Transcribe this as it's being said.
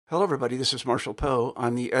Hello, everybody. This is Marshall Poe.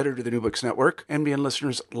 I'm the editor of the New Books Network. NBN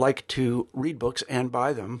listeners like to read books and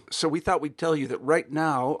buy them. So we thought we'd tell you that right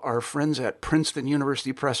now, our friends at Princeton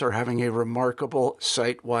University Press are having a remarkable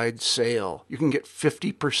site-wide sale. You can get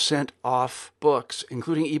 50% off books,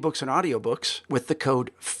 including ebooks and audiobooks, with the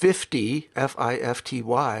code 50,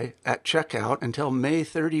 F-I-F-T-Y, at checkout until May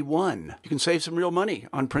 31. You can save some real money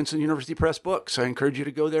on Princeton University Press books. I encourage you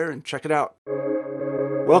to go there and check it out.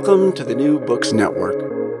 Welcome to the New Books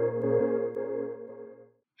Network.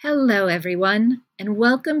 Hello, everyone, and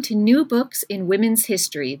welcome to New Books in Women's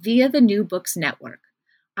History via the New Books Network.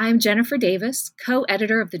 I'm Jennifer Davis,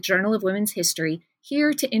 co-editor of the Journal of Women's History,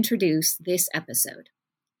 here to introduce this episode.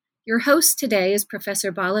 Your host today is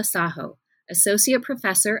Professor Bala Saho, Associate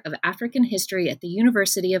Professor of African History at the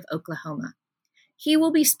University of Oklahoma. He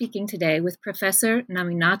will be speaking today with Professor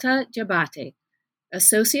Naminata Diabate,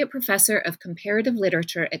 Associate Professor of Comparative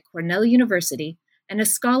Literature at Cornell University and a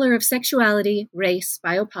scholar of sexuality, race,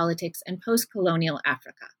 biopolitics, and post-colonial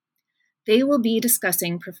Africa. They will be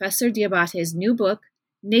discussing Professor Diabate's new book,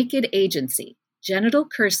 Naked Agency, Genital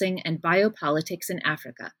Cursing and Biopolitics in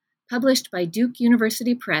Africa, published by Duke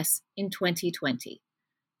University Press in 2020.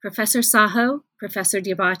 Professor Saho, Professor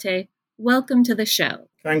Diabate, welcome to the show.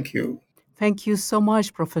 Thank you. Thank you so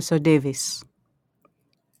much, Professor Davis.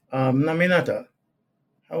 Naminata,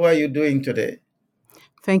 how are you doing today?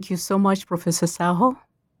 Thank you so much, Professor Saho.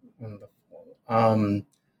 Wonderful.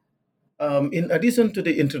 In addition to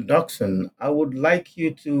the introduction, I would like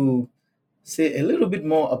you to say a little bit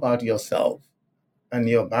more about yourself and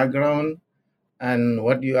your background and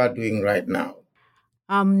what you are doing right now.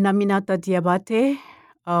 I'm Naminata Diabate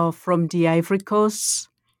from the Ivory Coast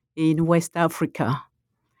in West Africa.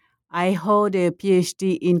 I hold a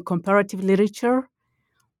PhD in comparative literature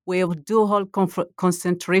with dual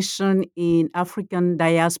concentration in African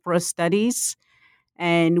diaspora studies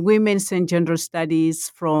and women's and gender studies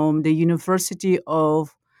from the University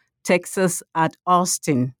of Texas at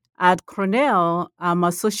Austin. At Cornell, I'm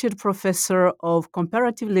associate professor of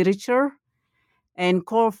comparative literature and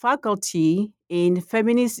core faculty in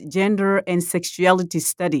feminist gender and sexuality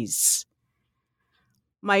studies.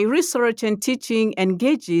 My research and teaching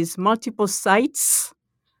engages multiple sites,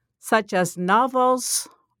 such as novels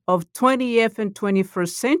of 20th and 21st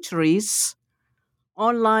centuries,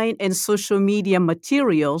 online and social media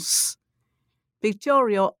materials,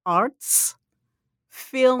 pictorial arts,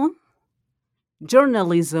 film,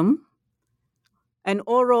 journalism, and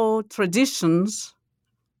oral traditions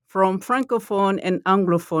from Francophone and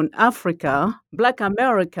Anglophone Africa, Black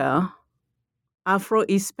America,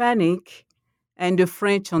 Afro-Hispanic, and the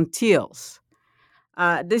French Antilles.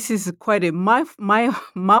 This is quite a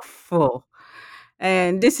mouthful.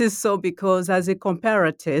 And this is so because as a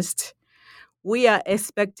comparatist, we are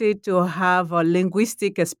expected to have a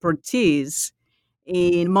linguistic expertise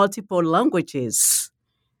in multiple languages.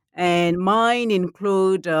 And mine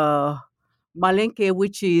include Malenke,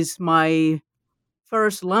 which is my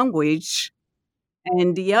first language,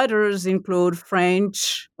 and the others include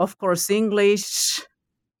French, of course, English,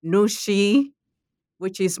 Nushi,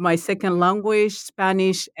 which is my second language,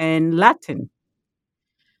 Spanish, and Latin.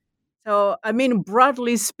 So,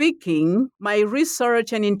 broadly speaking, my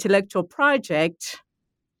research and intellectual project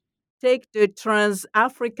take the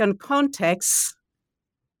trans-African context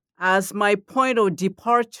as my point of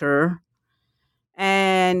departure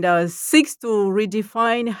and seeks to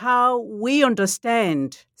redefine how we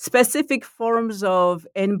understand specific forms of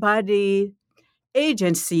embodied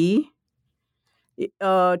agency to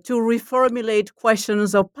reformulate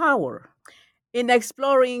questions of power. In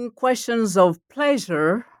exploring questions of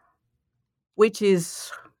pleasure, which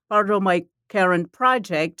is part of my current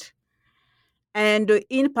project, and the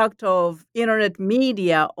impact of internet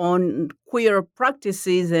media on queer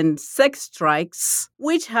practices and sex strikes,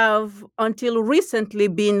 which have until recently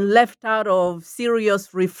been left out of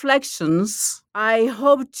serious reflections, I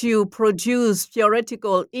hope to produce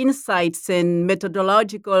theoretical insights and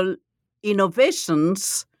methodological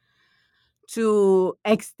innovations to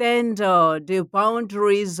extend the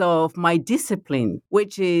boundaries of my discipline,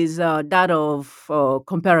 which is that of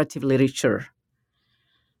comparative literature.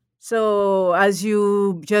 So, as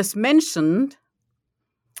you just mentioned,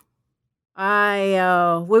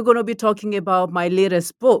 we're going to be talking about my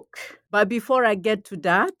latest book. But before I get to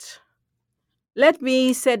that, let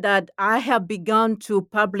me say that I have begun to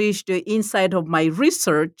publish the insight of my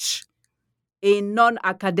research in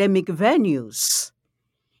non-academic venues,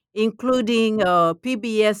 including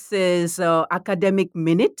PBS's Academic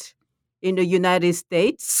Minute in the United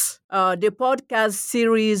States, the podcast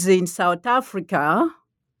series in South Africa,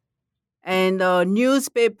 and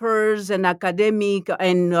newspapers and academic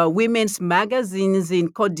and women's magazines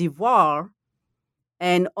in Cote d'Ivoire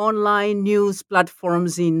and online news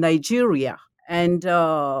platforms in Nigeria. And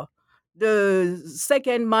the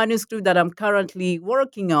second manuscript that I'm currently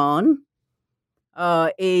working on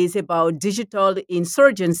is about digital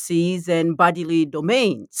insurgencies and bodily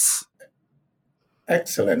domains.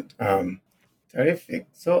 Excellent. Terrific.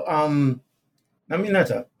 So,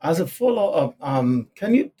 Naminata, as a follow-up,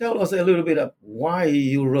 can you tell us a little bit of why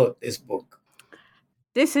you wrote this book?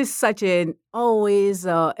 This is such an always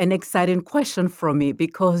an exciting question for me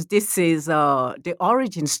because this is the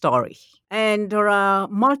origin story, and there are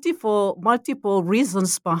multiple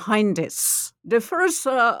reasons behind this. The first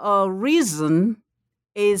reason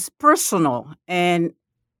is personal and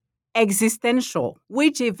existential,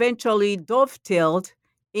 which eventually dovetailed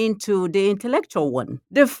into the intellectual one.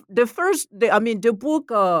 The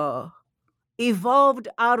book evolved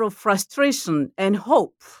out of frustration and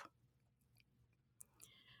hope.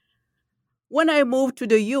 When I moved to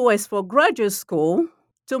the US for graduate school,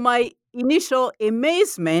 to my initial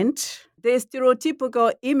amazement, the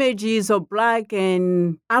stereotypical images of Black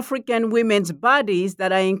and African women's bodies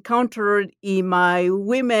that I encountered in my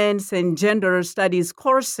women's and gender studies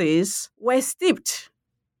courses were steeped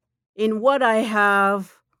in what I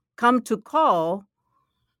have come to call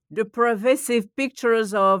the pervasive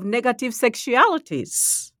pictures of negative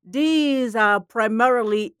sexualities. These are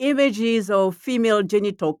primarily images of female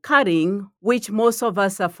genital cutting, which most of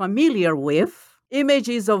us are familiar with,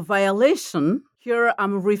 images of violation. Here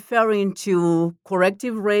I'm referring to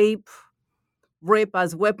corrective rape, rape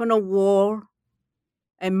as weapon of war,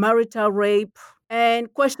 and marital rape,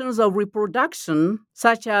 and questions of reproduction,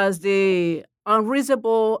 such as the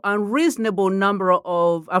unreasonable number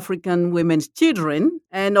of African women's children,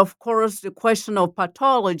 and of course the question of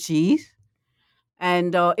pathology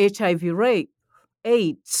and HIV rape,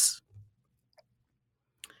 AIDS.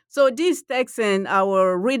 So these texts and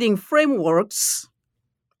our reading frameworks,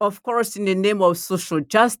 of course, in the name of social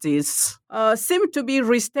justice, seem to be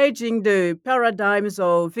restaging the paradigms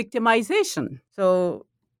of victimization. So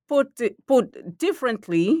put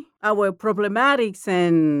differently, our problematics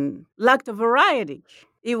and lacked of variety.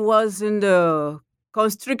 It was in the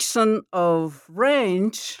constriction of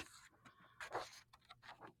range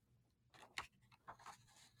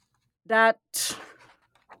that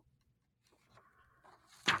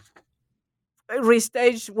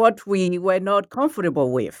restaged what we were not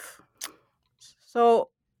comfortable with. So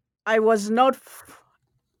I was not,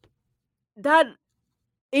 that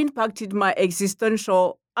impacted my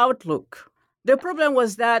existential outlook. The problem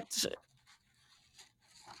was that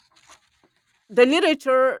the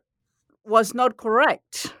literature was not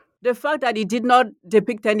correct. The fact that it did not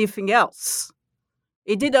depict anything else.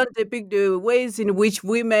 It didn't depict the ways in which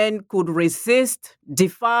women could resist,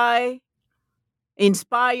 defy,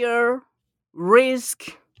 inspire,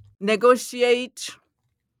 risk, negotiate,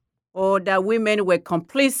 or that women were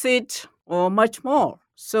complicit, or much more.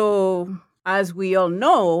 So, as we all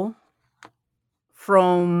know,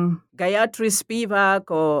 from Gayatri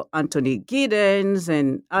Spivak or Anthony Giddens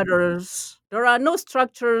and others, there are no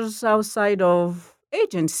structures outside of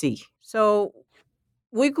agency. So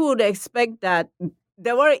we could expect that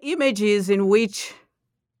there were images in which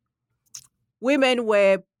women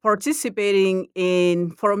were participating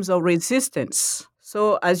in forms of resistance.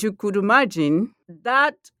 So, as you could imagine,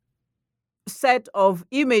 that set of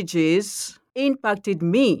images impacted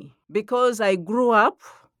me because I grew up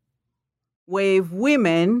with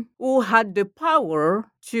women who had the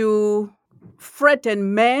power to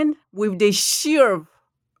threaten men with the sheer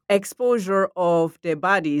exposure of their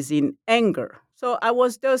bodies in anger. So I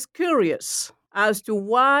was just curious as to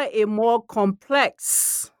why a more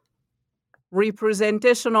complex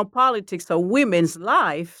representational politics of women's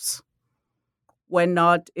lives were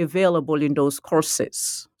not available in those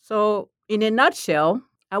courses. So, in a nutshell,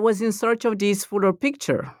 I was in search of this fuller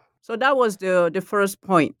picture. So that was the first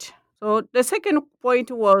point. So the second point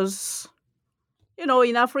was,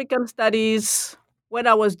 in African studies, when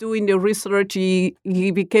I was doing the research, it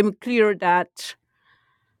became clear that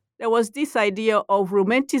there was this idea of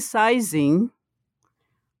romanticizing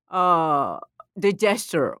the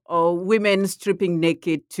gesture of women stripping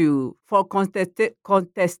naked for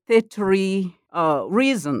contestatory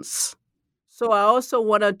reasons. So I also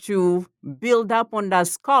wanted to build up on that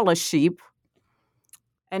scholarship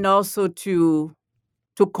and also to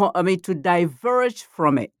diverge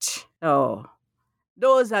from it. So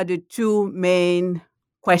those are the two main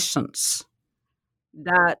questions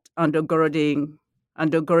that undergirding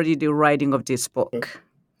the writing of this book.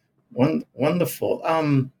 Wonderful.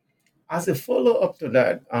 As a follow-up to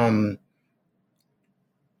that,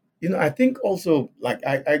 I think also, like,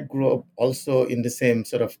 I grew up also in the same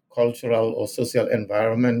sort of cultural or social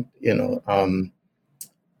environment,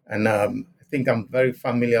 and I think I'm very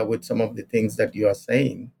familiar with some of the things that you are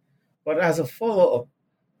saying. But as a follow up,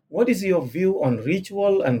 what is your view on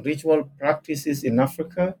ritual and ritual practices in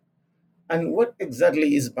Africa? And what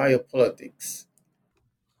exactly is biopolitics?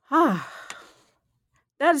 Ah,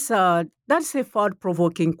 that's a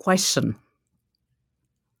thought-provoking question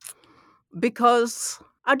because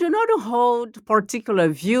I do not hold particular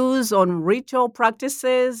views on ritual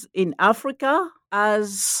practices in Africa,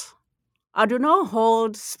 as I do not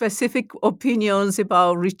hold specific opinions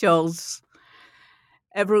about rituals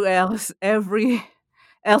every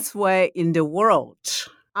elsewhere in the world.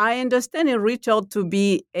 I understand a ritual to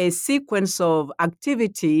be a sequence of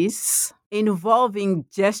activities involving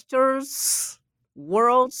gestures,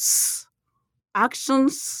 words,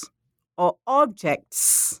 actions, or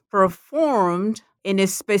objects performed in a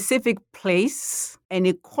specific place and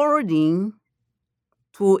according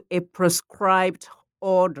to a prescribed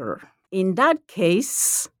order. In that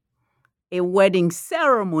case, a wedding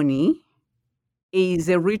ceremony is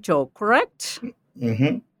a ritual, correct?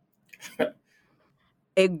 Hmm.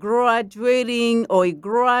 A graduating or a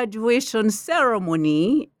graduation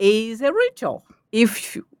ceremony is a ritual.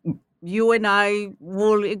 If you and I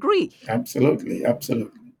will agree. Absolutely,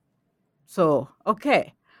 absolutely. So,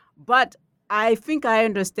 okay. But I think I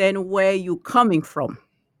understand where you're coming from.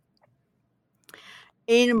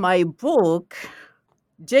 In my book,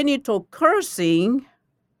 genital cursing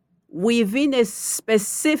within a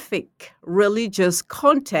specific religious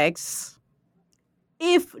context,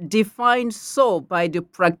 if defined so by the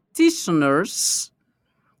practitioners,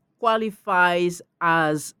 qualifies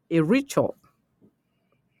as a ritual.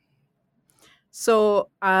 So,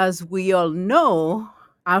 as we all know,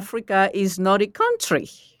 Africa is not a country,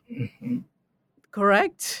 Hmm.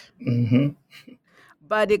 correct? Hmm.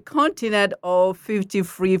 But a continent of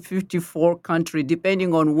 53, 54 countries,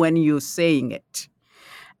 depending on when you're saying it,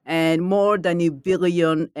 and more than 1.5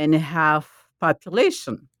 billion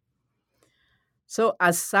population. So,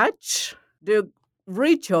 as such, the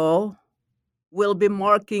ritual will be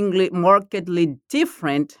markedly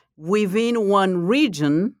different within one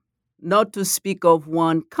region, not to speak of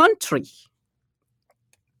one country.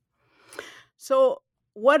 So,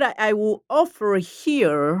 what I will offer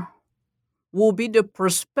here will be the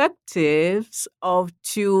perspectives of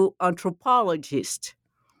two anthropologists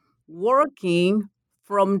working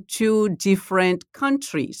from two different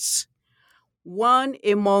countries. One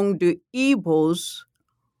among the Igbos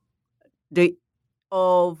the,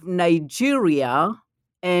 of Nigeria,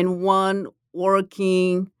 and one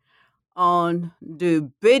working on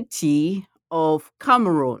the Beti of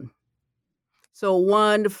Cameroon. So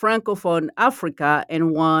one Francophone Africa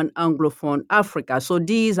and one Anglophone Africa. So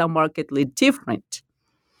these are markedly different.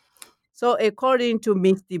 So according to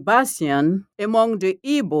Mr. Bastian, among the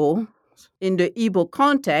Igbo, in the Igbo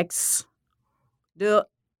context, the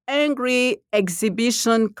angry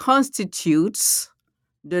exhibition constitutes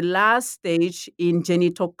the last stage in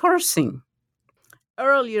genital cursing.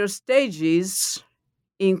 Earlier stages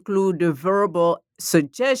include the verbal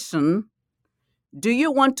suggestion, do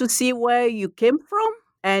you want to see where you came from?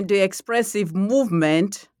 And the expressive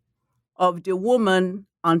movement of the woman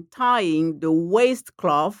untying the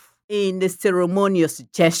waistcloth in the ceremonious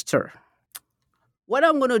gesture. What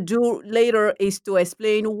I'm going to do later is to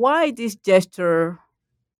explain why this gesture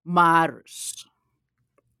matters.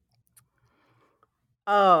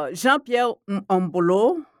 Jean-Pierre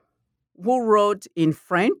Mbolo, who wrote in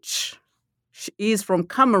French, is from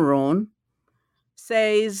Cameroon,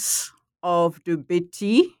 says of the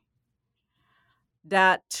Beti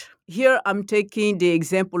that here I'm taking the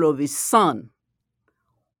example of his son,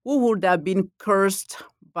 who would have been cursed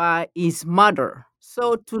by his mother.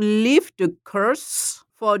 So to lift the curse,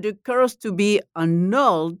 for the curse to be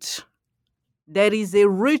annulled, there is a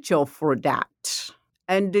ritual for that.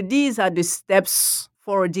 And these are the steps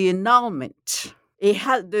for the annulment.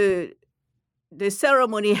 The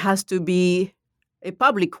ceremony has to be a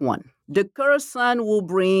public one. The cursed son will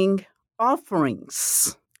bring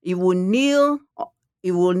offerings. He will kneel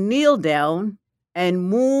down and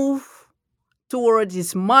move toward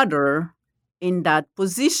his mother in that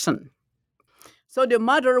position. So the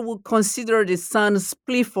mother will consider the son's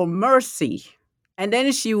plea for mercy, and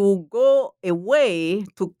then she will go away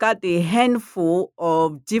to cut a handful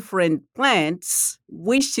of different plants,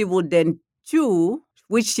 which she will then chew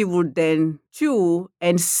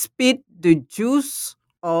and spit the juice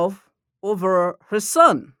of over her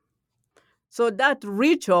son. So that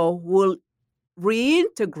ritual will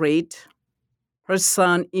reintegrate her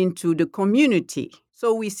son into the community.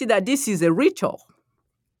 So we see that this is a ritual.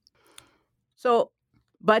 So,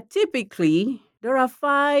 but typically, there are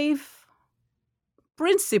 5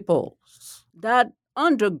 principles that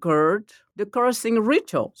undergird the cursing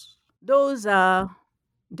rituals. Those are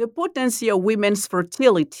the potency of women's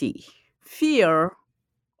fertility, fear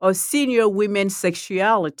of senior women's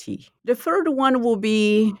sexuality. The third one will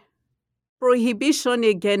be prohibition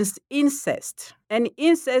against incest. And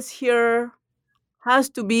incest here has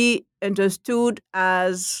to be understood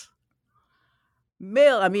as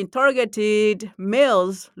targeted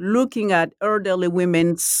males looking at elderly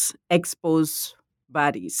women's exposed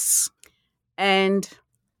bodies. And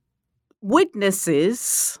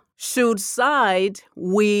witnesses should side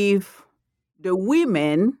with the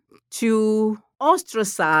women to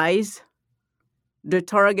ostracize the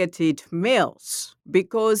targeted males,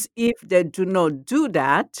 because if they do not do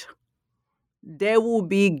that, they will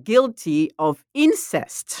be guilty of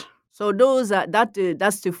incest. So that's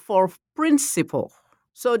the 4th principle.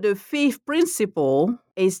 So the 5th principle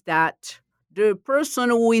is that the person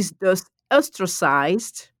who is thus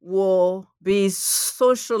ostracized will be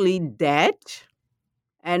socially dead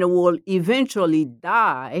and will eventually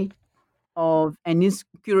die of an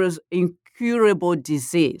incurable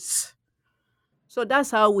disease. So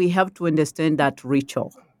that's how we have to understand that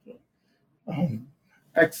ritual.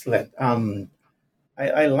 Excellent.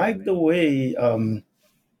 I like the way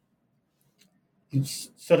you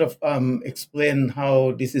sort of explain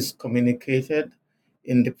how this is communicated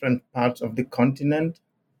in different parts of the continent.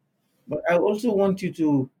 But I also want you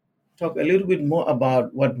to talk a little bit more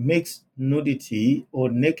about what makes nudity or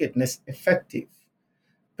nakedness effective,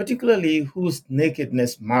 particularly whose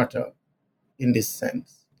nakedness matter in this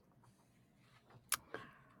sense.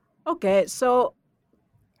 Okay, so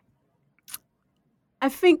I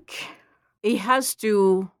think we have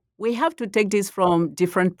to take this from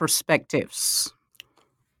different perspectives.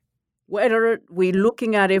 Whether we're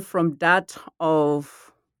looking at it from that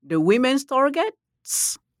of the women's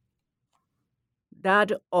targets,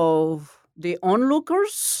 that of the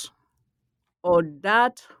onlookers, or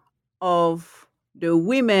that of the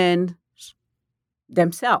women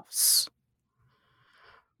themselves.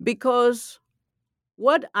 Because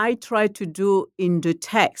what I try to do in the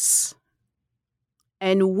text,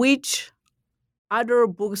 and which other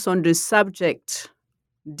books on the subject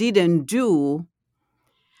didn't do,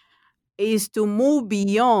 is to move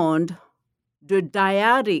beyond the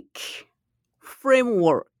dyadic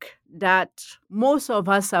framework that most of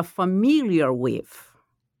us are familiar with,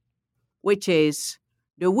 which is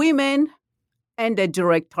the women and the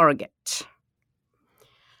direct target.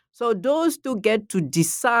 So those two get to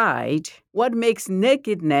decide what makes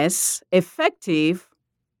nakedness effective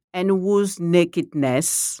and whose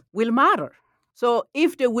nakedness will matter. So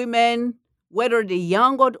if the women, whether they're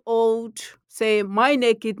young or old, say, my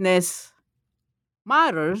nakedness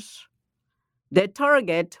matters, the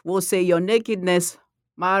target will say, your nakedness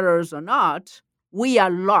matters or not, we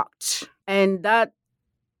are locked. And that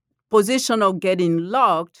position of getting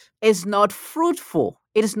locked is not fruitful.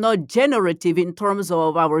 It is not generative in terms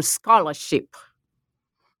of our scholarship.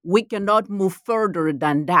 We cannot move further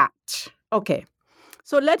than that. Okay,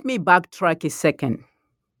 so let me backtrack a second.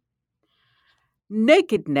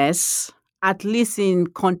 Nakedness, at least in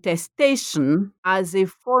contestation, as a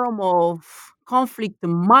form of conflict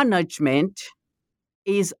management,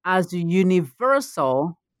 is as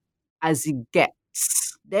universal as it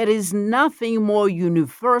gets. There is nothing more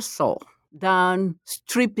universal than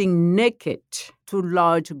stripping naked to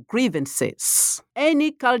large grievances.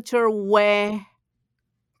 Any culture where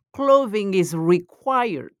clothing is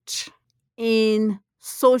required in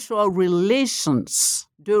social relations,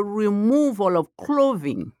 the removal of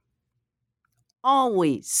clothing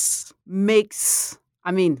always makes,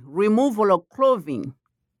 removal of clothing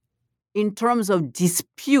in terms of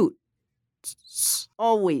dispute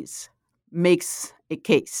always makes a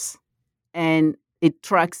case, and it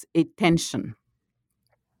tracks a tension.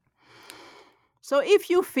 So if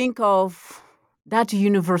you think of that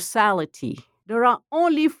universality, there are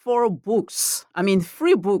only 4 books,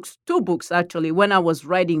 3 books, 2 books actually, when I was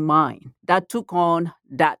writing mine, that took on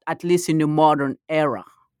that, at least in the modern era.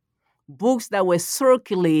 Books that were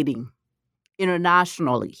circulating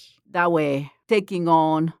internationally, that were taking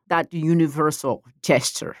on that universal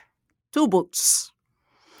gesture. 2 books.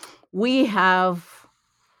 We have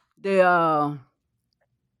the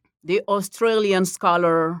Australian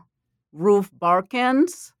scholar Ruth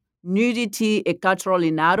Barkan's Nudity, A Cultural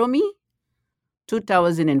Anatomy,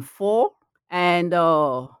 2004, and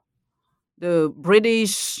the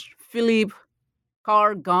British Philip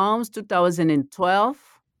Carr Gomes, 2012,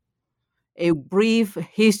 A Brief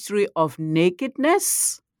History of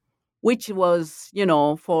Nakedness, which was,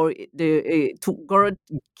 for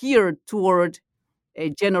geared toward a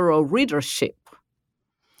general readership.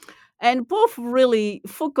 And both really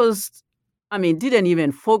focused, didn't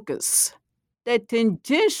even focus. They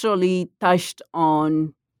tangentially touched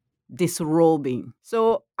on disrobing.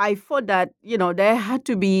 So I thought that, there had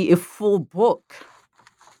to be a full book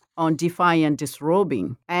on defiant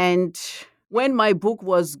disrobing. And when my book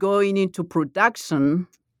was going into production,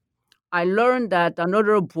 I learned that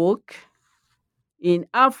another book in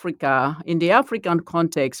Africa, in the African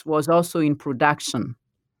context, was also in production.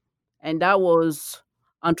 And that was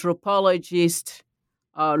anthropologist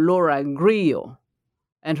Laura Grillo.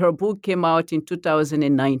 And her book came out in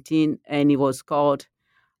 2019, and it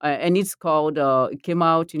came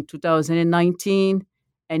out in 2019,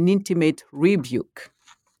 An Intimate Rebuke.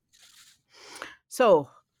 So,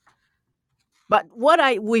 but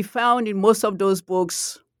we found in most of those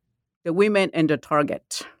books, the women and the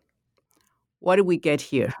target. What do we get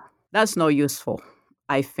here? That's not useful,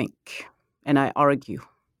 I think, and I argue.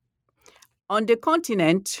 On the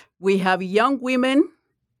continent, we have young women,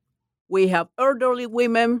 we have elderly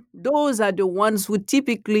women. Those are the ones who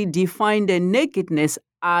typically define their nakedness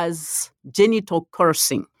as genital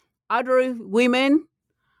cursing. Other women,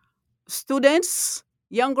 students,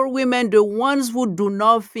 younger women, the ones who do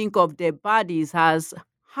not think of their bodies as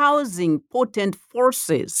housing potent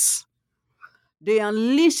forces, the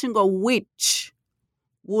unleashing of which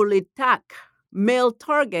will attack male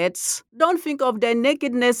targets, don't think of their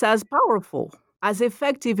nakedness as powerful, as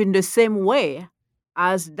effective in the same way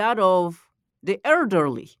as that of the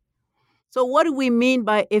elderly. So, what do we mean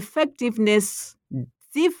by effectiveness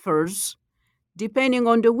differs depending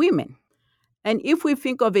on the women. And if we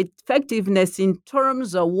think of effectiveness in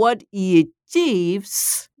terms of what he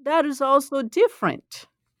achieves, that is also different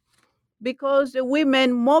because the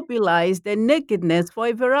women mobilize their nakedness for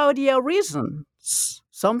a variety of reasons.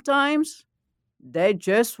 Sometimes they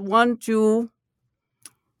just want to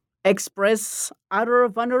express utter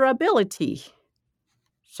vulnerability.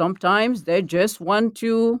 Sometimes they just want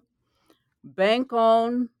to bank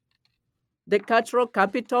on the cultural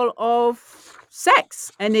capital of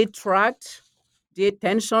sex and attract the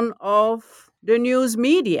attention of the news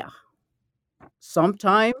media.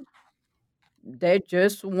 Sometimes they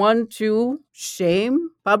just want to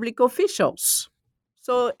shame public officials.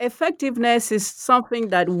 So, effectiveness is something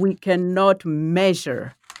that we cannot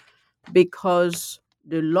measure because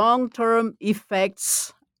the long term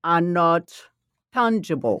effects are not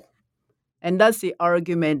tangible. And that's the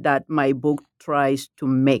argument that my book tries to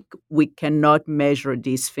make. We cannot measure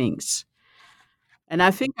these things. And I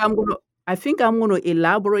think I'm going to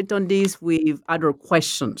elaborate on this with other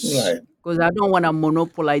questions Right. because I don't want to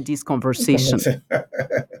monopolize this conversation.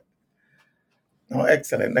 Oh,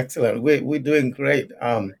 excellent, excellent. We're doing great.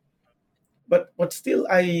 But still,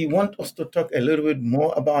 I want us to talk a little bit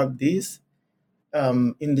more about this,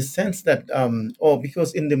 in the sense that,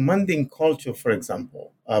 because in the Manding culture, for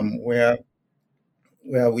example,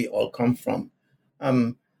 where we all come from,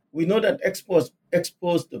 um, we know that exposed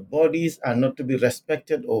bodies are not to be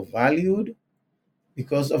respected or valued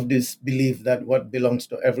because of this belief that what belongs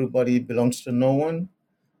to everybody belongs to no one.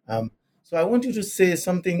 Um, so I want you to say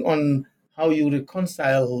something on how you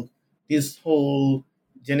reconcile this whole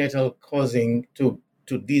genital causing to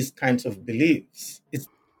these kinds of beliefs. It's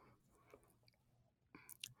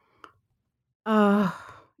Uh,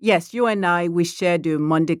 yes, you and I, we share the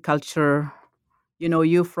Monday culture.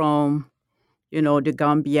 You from, the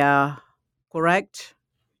Gambia, correct?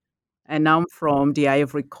 And I'm from the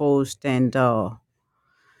Ivory Coast. And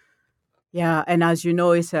yeah, and as you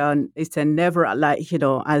know, it's a never, like,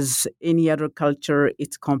 as any other culture,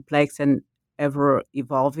 it's complex and ever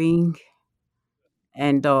evolving.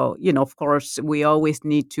 And, of course, we always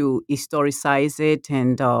need to historicize it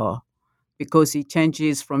and because it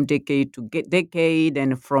changes from decade to decade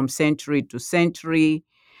and from century to century.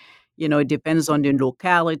 It depends on the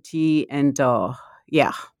locality. And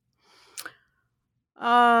yeah.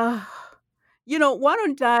 Uh, why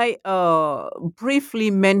don't I briefly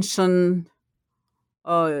mention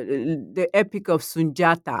the Epic of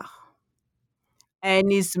Sunjata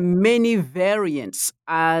and its many variants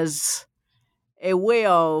as a way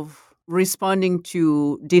of responding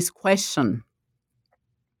to this question.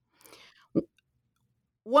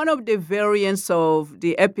 One of the variants of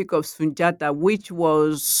the Epic of Sunjata, which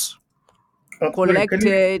was wait,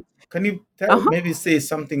 collected. can you tell, Uh-huh. maybe say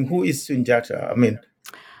something? Who is Sunjata? I mean,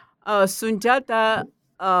 Sunjata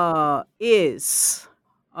is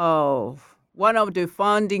one of the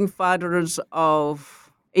founding fathers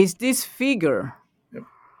of, is this figure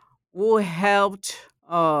who helped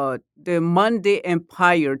the Mande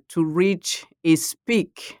Empire to reach its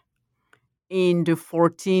peak in the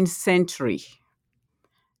 14th century.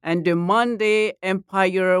 And the Mande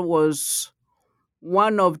Empire was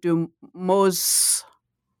one of the most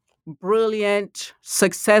brilliant,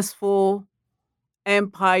 successful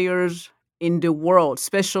empires in the world,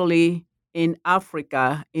 especially in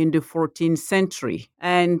Africa in the 14th century.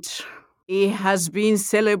 And it has been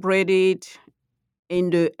celebrated in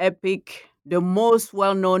the epic, the most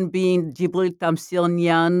well known being Jibril Tamsil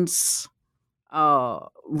Nyan's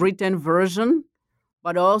written version,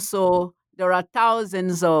 but also there are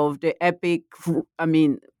thousands of the epic,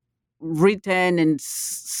 written and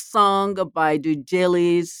sung by the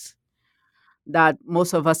Jalis that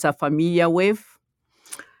most of us are familiar with.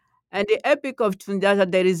 And the Epic of Tundata,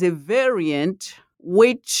 there is a variant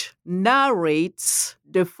which narrates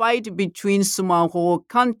the fight between Sumaoro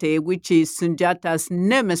Kante, which is Sunjata's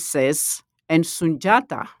nemesis, and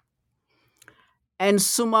Sunjata. And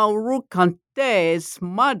Sumaoro Kante's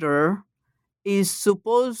mother is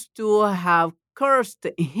supposed to have cursed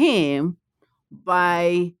him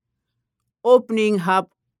by opening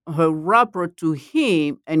up her wrapper to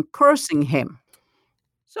him and cursing him.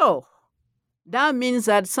 So that means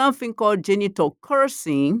that something called genital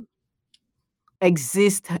cursing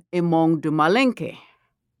exists among the Malenke.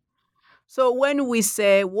 So when we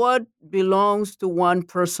say what belongs to one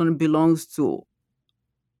person belongs to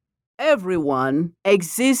everyone,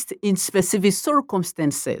 exists in specific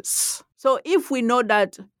circumstances. So if we know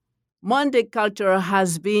that Monday culture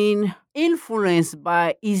has been influenced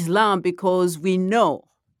by Islam because we know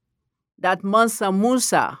that Mansa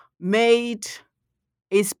Musa made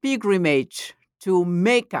his pilgrimage to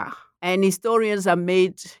Mecca, and historians have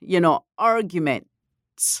made,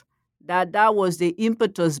 arguments that that was the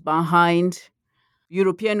impetus behind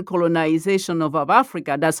European colonization of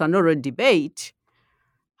Africa. That's another debate.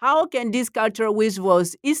 How can this culture, which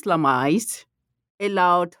was Islamized,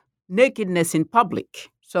 allowed nakedness in public?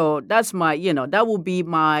 So that's that would be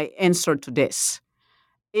my answer to this.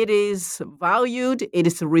 It is valued, it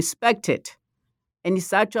is respected, and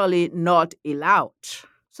it's actually not allowed.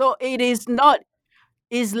 So it is not,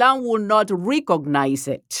 Islam will not recognize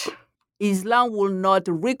it. Islam will not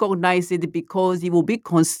recognize it because it will be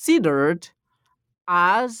considered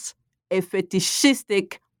as a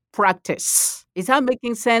fetishistic practice. Is that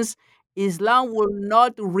making sense? Islam will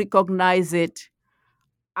not recognize it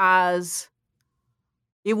as,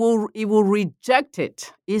 it will reject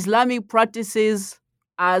it. Islamic practices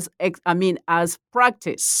as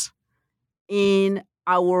practice in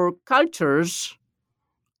our cultures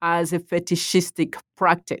as a fetishistic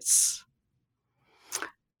practice.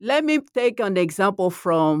 Let me take an example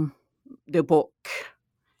from the book.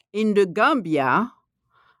 In the Gambia,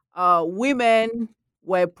 women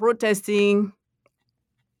were protesting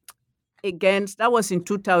against, that was in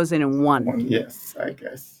 2001. Yes, I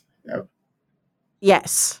guess. Yep.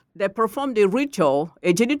 Yes, they performed a ritual,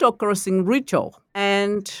 a genital cursing ritual,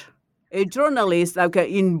 and a journalist, like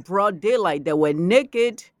in broad daylight, they were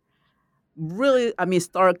naked, really,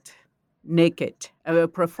 stark naked. They were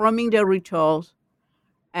performing their rituals,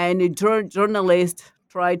 and a journalist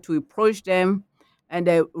tried to approach them, and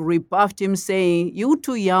they rebuffed him, saying, "You're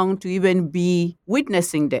too young to even be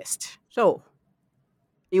witnessing this." So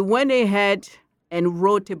he went ahead and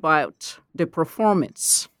wrote about the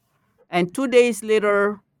performance. And 2 days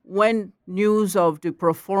later, when news of the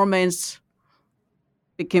performance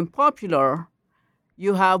became popular,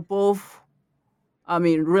 you have both,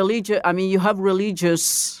 you have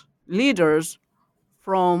religious leaders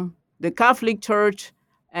from the Catholic Church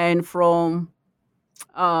and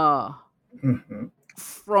uh, Hmm.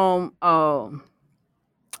 from uh,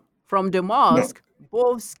 from the No. mosque,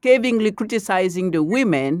 both scathingly criticizing the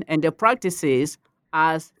women and their practices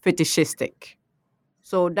as fetishistic.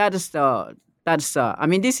 So this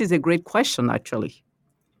is a great question, actually.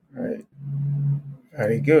 Right.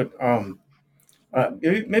 Very good.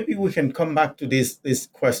 Maybe we can come back to this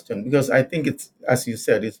question because I think it's, as you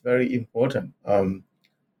said, it's very important.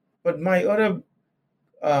 But my other,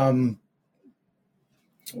 um,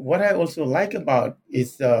 what I also like about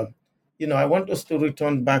is, I want us to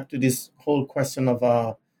return back to this whole question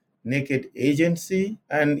of naked agency,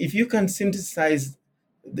 and if you can synthesize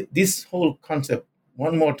this whole concept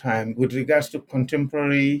one more time with regards to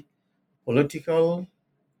contemporary political,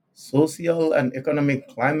 social, and economic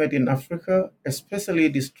climate in Africa, especially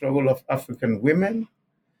the struggle of African women.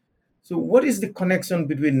 So, what is the connection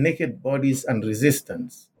between naked bodies and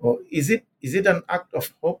resistance? Or is it an act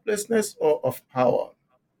of hopelessness or of power?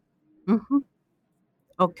 Hmm.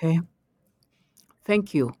 Okay,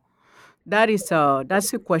 thank you. That's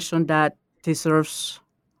a question that deserves,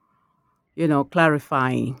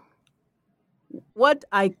 clarifying. What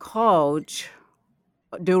I called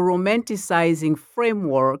the romanticizing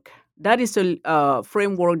framework, that is a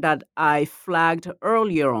framework that I flagged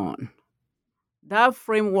earlier on. That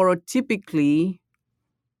framework typically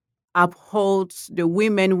upholds the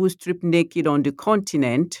women who strip naked on the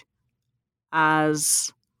continent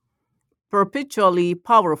as perpetually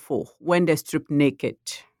powerful when they strip naked.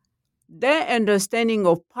 Their understanding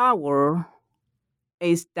of power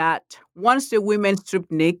is that once the women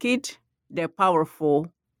strip naked, they're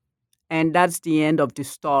powerful, and that's the end of the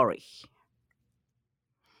story.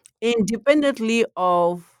 Independently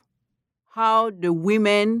of how the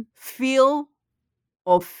women feel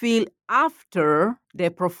after their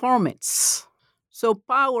performance. So,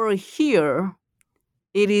 power here,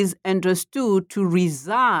 it is understood to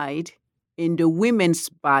reside in the women's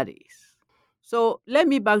bodies. So, let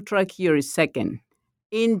me backtrack here a second.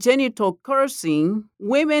 In genital cursing,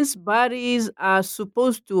 women's bodies are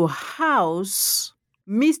supposed to house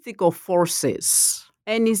mystical forces.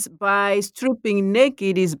 And it's by stripping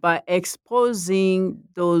naked, is by exposing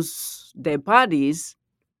their bodies.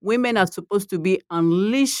 Women are supposed to be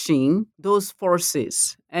unleashing those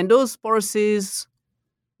forces. And those forces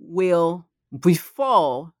will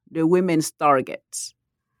befall the women's targets.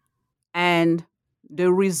 And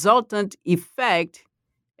the resultant effect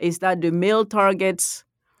is that the male targets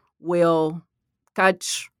will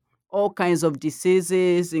catch all kinds of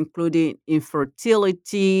diseases, including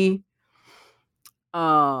infertility,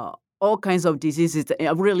 all kinds of diseases that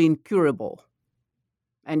are really incurable.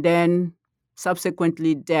 And then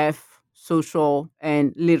subsequently, death, social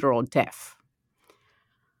and literal death.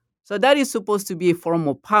 So that is supposed to be a form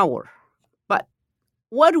of power. But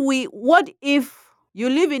what if you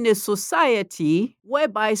live in a society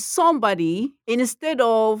whereby somebody, instead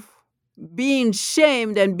of being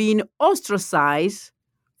shamed and being ostracized,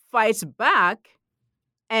 fights back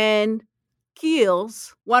and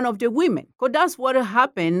kills one of the women? Because that's what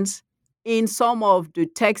happens in some of the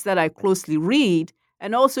texts that I closely read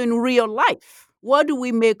and also in real life. What do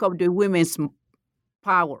we make of the women's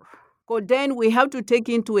power? Because then we have to take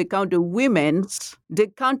into account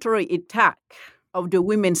the counterattack of the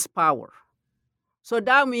women's power. So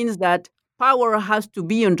that means that power has to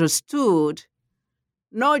be understood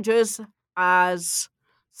not just as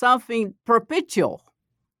something perpetual,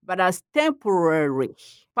 but as temporary.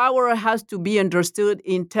 Power has to be understood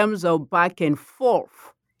in terms of back and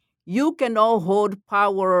forth. You cannot hold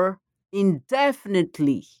power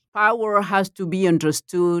indefinitely. Power has to be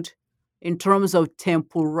understood in terms of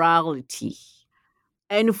temporality.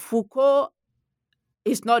 And Foucault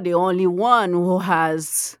is not the only one who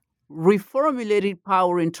has reformulated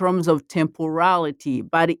power in terms of temporality,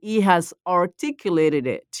 but he has articulated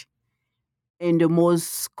it in the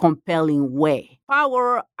most compelling way.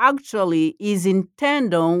 Power actually is in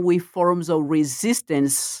tandem with forms of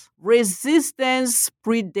resistance. Resistance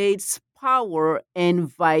predates power and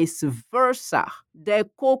vice versa. They're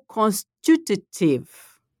co constitutive.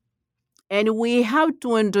 And we have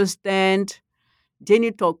to understand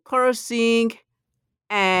genital cursing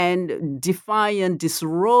and defiant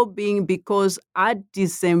disrobing because I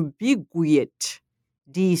disambiguate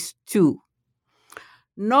these two.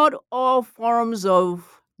 Not all forms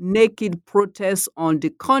of naked protest on the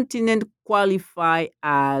continent qualify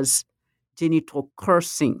as genital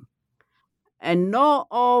cursing. And not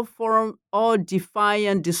all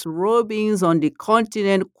defiant disrobings on the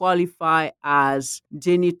continent qualify as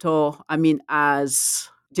genital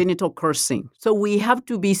cursing. So we have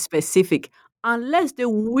to be specific. Unless the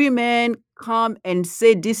women come and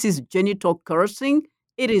say this is genital cursing,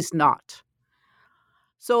 it is not.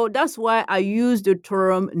 So that's why I use the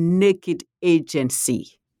term naked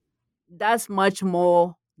agency. That's much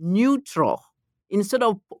more neutral. Instead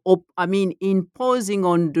of imposing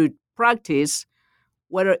on the practice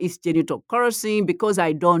whether it's genital cursing, because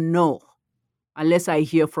I don't know unless I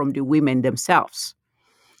hear from the women themselves.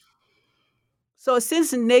 So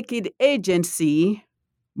since naked agency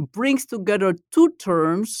brings together two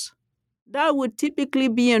terms that would typically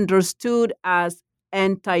be understood as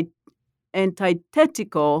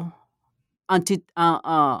antithetical, anti, uh,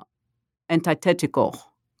 uh, antithetical,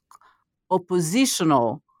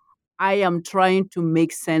 oppositional. I am trying to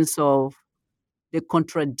make sense of the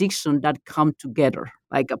contradiction that come together,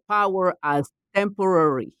 like a power as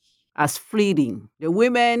temporary, as fleeting. The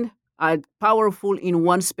women are powerful in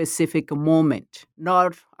one specific moment,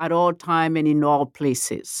 not at all time and in all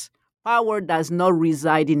places. Power does not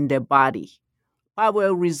reside in the body.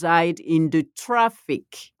 power reside in the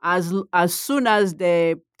traffic. As soon as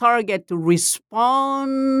the target's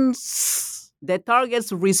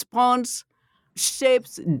response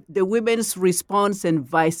shapes the women's response and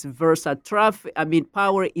vice versa.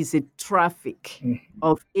 Power is a traffic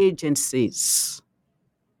of agencies.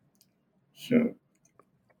 Sure.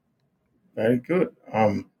 Very good.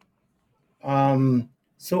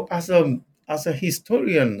 So as a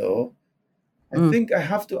historian, though, I think I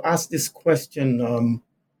have to ask this question: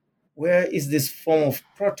 where is this form of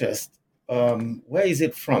protest? Where is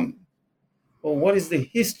it from? Or what is the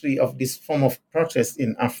history of this form of protest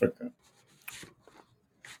in Africa?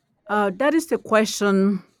 That is the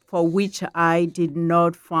question for which I did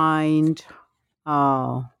not find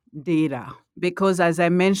data because, as I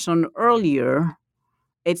mentioned earlier,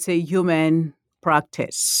 it's a human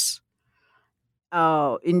practice.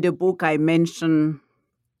 In the book, I mentioned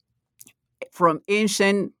from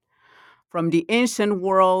the ancient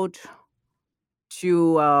world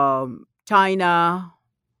to China,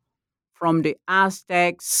 from the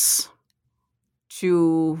Aztecs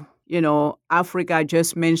to Africa. I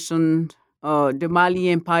just mentioned the Mali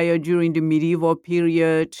Empire during the medieval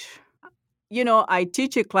period. I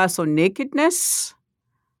teach a class on nakedness,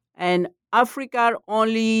 and Africa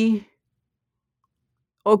only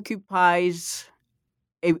occupies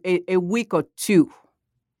a week or two.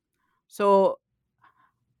 So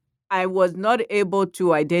I was not able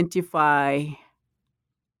to identify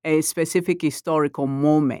a specific historical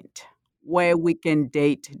moment where we can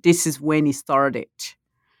date this is when it started.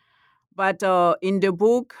 But in the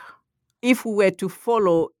book, if we were to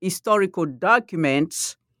follow historical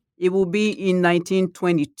documents, it will be in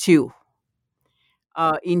 1922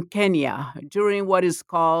 in Kenya during what is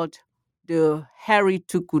called the Harry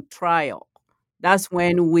Tuku trial. That's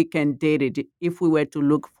when we can date it if we were to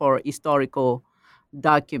look for historical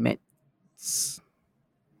documents.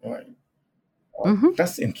 All right. Mm-hmm.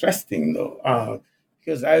 That's interesting, though,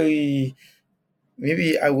 because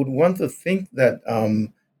maybe I would want to think that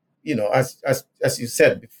as you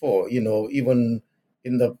said before, even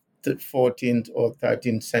in the 14th or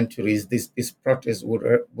 13th centuries, this protest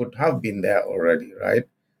would have been there already, right?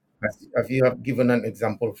 As you have given an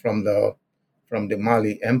example from the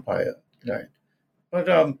Mali Empire, right? But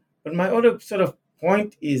my other sort of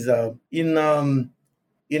point is the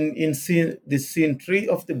scene 3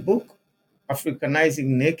 of the book, Africanizing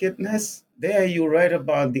Nakedness. There you write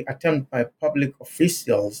about the attempt by public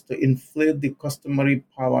officials to inflate the customary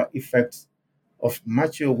power effects of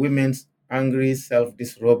mature women's angry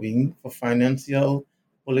self-disrobing for financial,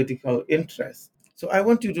 political interests. So I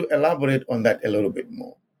want you to elaborate on that a little bit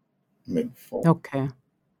more, Okay.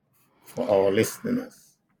 for our listeners.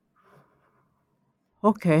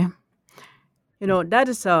 Okay.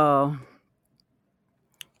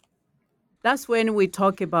 That's when we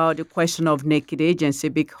talk about the question of naked agency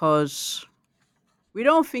because we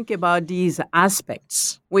don't think about these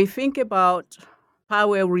aspects. We think about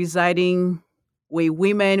power residing with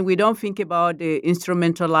women. We don't think about the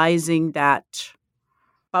instrumentalizing that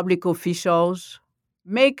public officials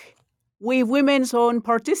make with women's own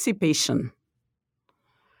participation.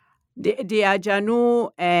 The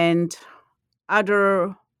Ajanu and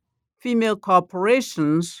other female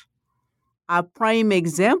corporations are prime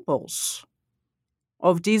examples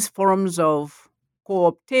of these forms of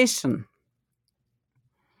co-optation.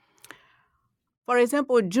 For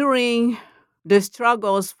example, during the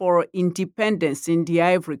struggles for independence in the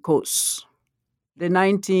Ivory Coast, the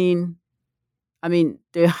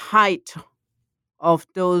height of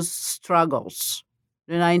those struggles,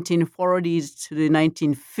 the 1940s to the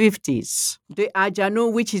 1950s, the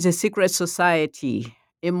Ajanu, which is a secret society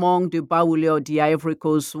among the Baoulé of the Ivory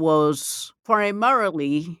Coast, was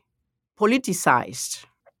primarily politicized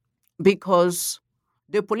because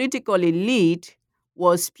the political elite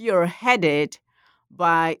was spearheaded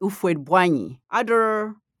by Houphouët-Boigny.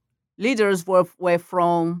 Other leaders were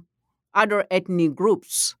from other ethnic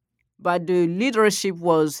groups, but the leadership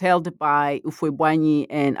was held by Houphouët-Boigny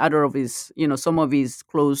and other of his, some of his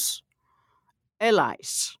close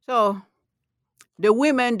allies. So the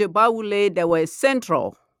women, the Baoulé, they were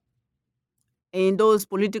central in those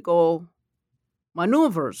political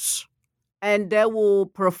maneuvers. And they will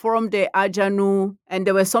perform the Ajanu, and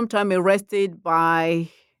they were sometimes arrested by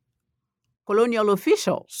colonial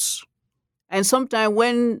officials. And sometimes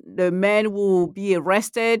when the men will be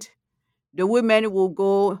arrested, the women will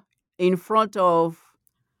go in front of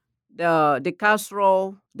the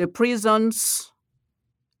castle, the prisons,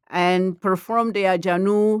 and perform the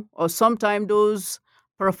Ajanu, or sometimes those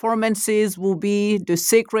performances will be the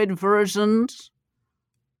sacred versions,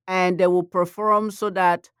 and they will perform so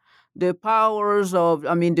that the powers of,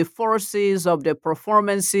 the forces of the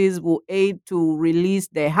performances will aid to release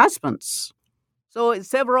their husbands. So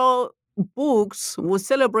several books will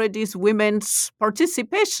celebrate these women's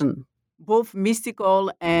participation, both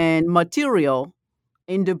mystical and material,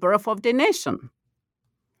 in the birth of the nation.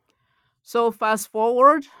 So fast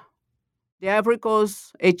forward, the Ivory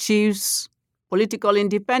Coast achieves political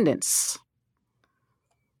independence.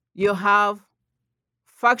 You have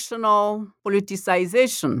factional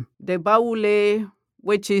politicization. The Baoulé,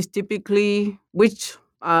 which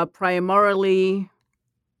are primarily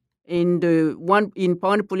in the one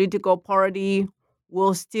political party,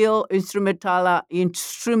 will still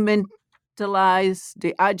instrumentalize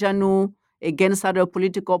the Ajanu against other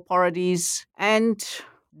political parties, and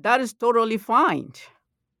that is totally fine.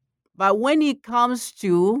 But when it comes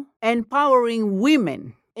to empowering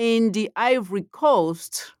women in the Ivory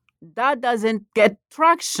Coast, that doesn't get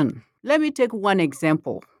traction. Let me take one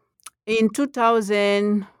example. In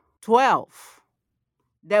 2012,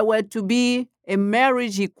 there were to be a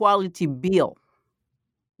marriage equality bill,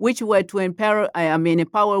 which were to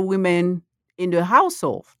empower women in the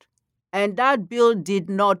household. And that bill did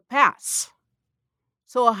not pass.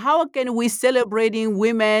 So how can we celebrating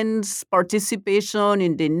women's participation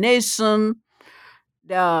in the nation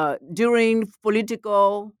during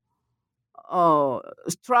political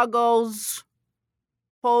struggles,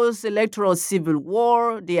 post-electoral civil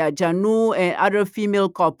war, the Ajanu and other female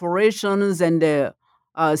corporations and the,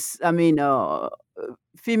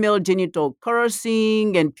 female genital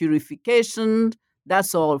cursing and purification,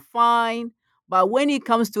 that's all fine. But when it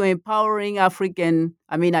comes to empowering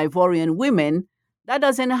Ivorian women, that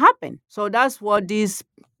doesn't happen. So that's what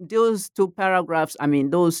those two paragraphs,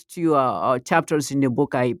 those two chapters in the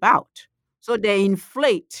book are about. So they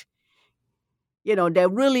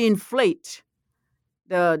really inflate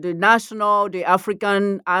the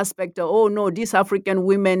African aspect of, oh no, these African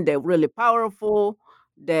women, they're really powerful.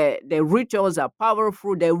 The rituals are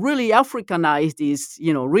powerful. They really Africanize these,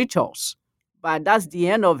 rituals. But that's the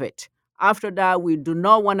end of it. After that, we do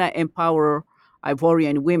not want to empower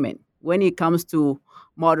Ivorian women when it comes to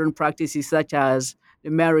modern practices such as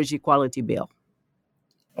the marriage equality bill.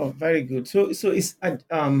 Oh, very good. So it's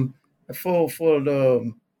for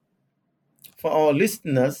the for our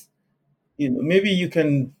listeners, maybe you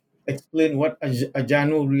can explain what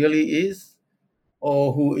Ajanu really is,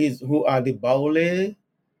 or who are the Baule,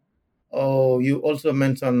 or you also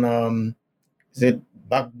mentioned is it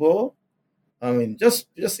Bagbo? Just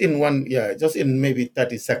in one, yeah, just in maybe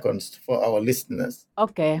 30 seconds for our listeners.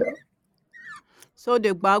 Okay. So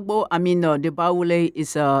the the Baule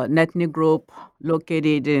is an ethnic group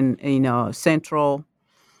located in central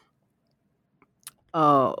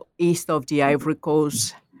east of the Ivory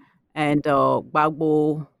Coast, and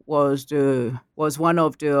Gbagbo was one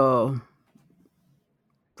of the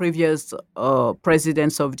previous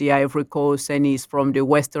presidents of the Ivory Coast, and he's from the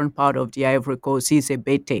western part of the Ivory Coast. He's a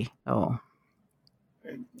Bete.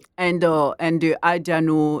 And the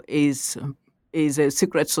Ajanu is a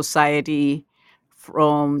secret society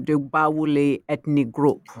from the Baoulé ethnic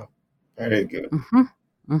group. Very good.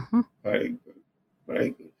 Mm-hmm. Very good.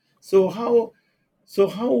 Very good. So how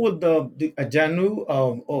would the Ajanu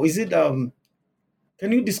or is it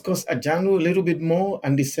can you discuss Ajanu a little bit more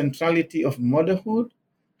and the centrality of motherhood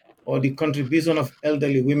or the contribution of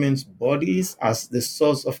elderly women's bodies as the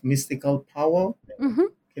source of mystical power? Mm-hmm.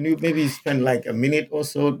 Can you maybe spend like a minute or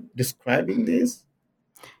so describing this?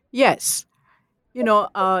 Yes. The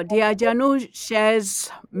Ajanu shares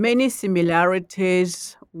many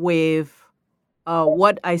similarities with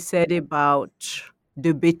what I said about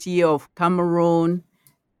the Beti of Cameroon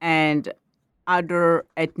and other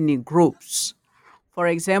ethnic groups. For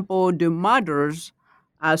example, the mothers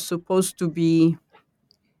are supposed to be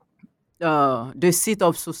the seat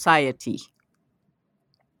of society.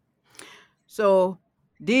 So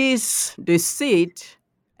the seat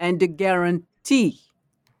and the guarantee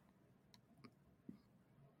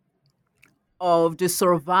of the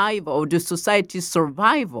survival, of the society's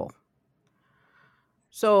survival.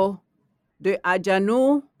 So the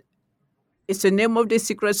Ajanu is the name of the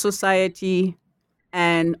secret society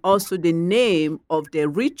and also the name of the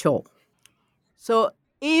ritual. So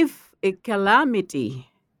if a calamity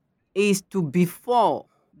is to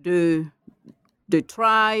befall the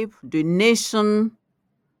tribe, the nation,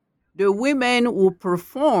 the women will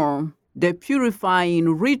perform the purifying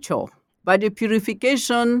ritual. But the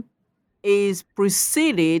purification is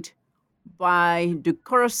preceded by the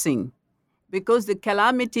cursing, because the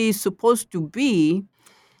calamity is supposed to be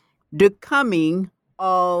the coming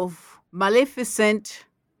of maleficent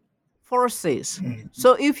forces.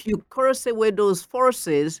 So if you curse away those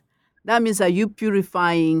forces, That means that you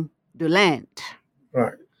purifying the land.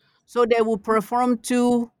 Right. So they will perform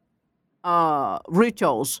two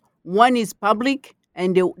rituals. One is public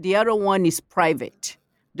and the other one is private.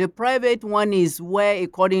 The private one is where,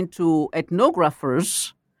 according to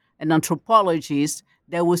ethnographers and anthropologists,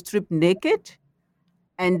 they will strip naked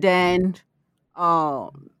and then uh,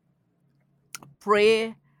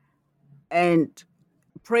 pray and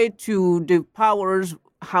pray to the powers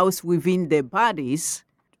housed within their bodies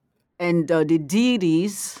and the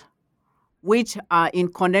deities which are in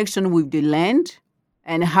connection with the land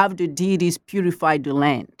and have the deities purify the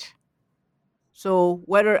land. So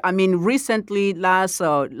recently, last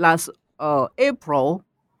April,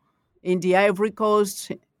 in the Ivory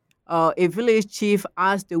Coast, a village chief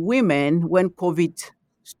asked the women when COVID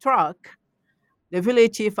struck. The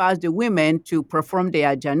village chief asked the women to perform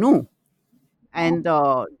their janu, and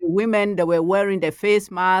the women they were wearing the face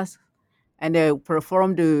masks and they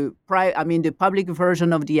performed the public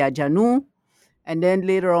version of the ajanu, and then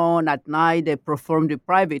later on at night they performed the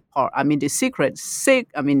private part. The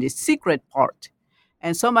secret part.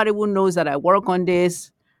 And somebody who knows that I work on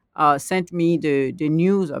this sent me the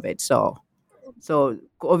news of it. So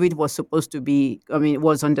COVID was supposed to be,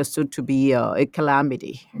 was understood to be a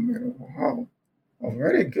calamity. Wow. Oh,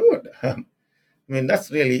 very good. That's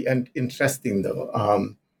really interesting,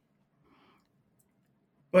 though.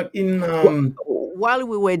 But in While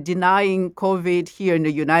we were denying COVID here in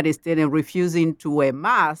the United States and refusing to wear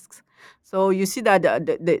masks, so you see that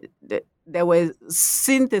they were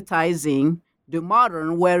synthesizing the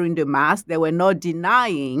modern wearing the mask. They were not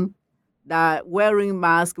denying that wearing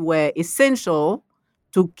masks were essential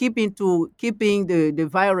to keeping the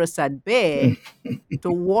virus at bay, to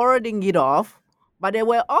warding it off. But they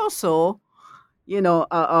were also,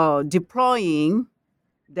 deploying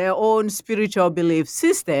their own spiritual belief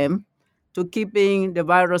system to keeping the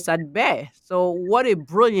virus at bay. So, what a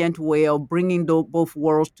brilliant way of bringing both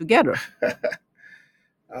worlds together.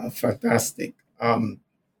 fantastic.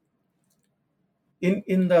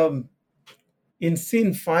 In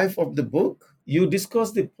scene 5 of the book, you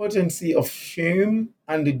discuss the potency of shame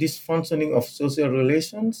and the dysfunctioning of social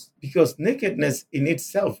relations because nakedness in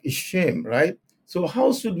itself is shame, right? So,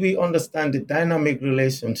 how should we understand the dynamic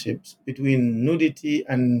relationships between nudity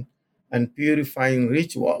and purifying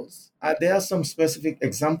rituals? Are there some specific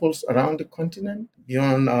examples around the continent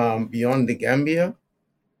beyond the Gambia?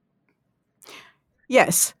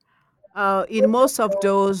 Yes, in most of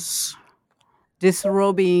those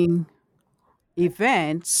disrobing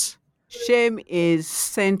events, shame is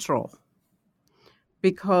central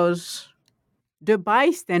because the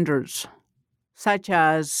bystanders, such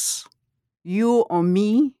as you or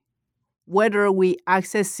me, whether we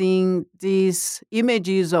accessing these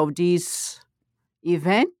images of this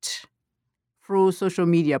event through social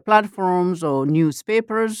media platforms or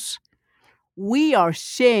newspapers, we are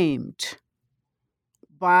shamed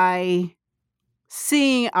by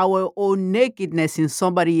seeing our own nakedness in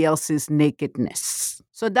somebody else's nakedness.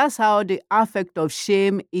 So that's how the affect of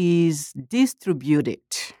shame is distributed.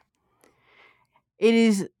 It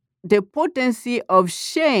is the potency of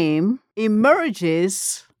shame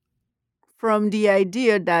emerges from the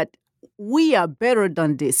idea that we are better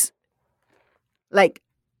than this. Like,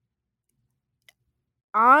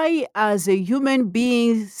 I, as a human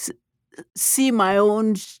being, see my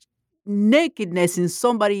own nakedness in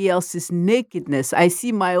somebody else's nakedness. I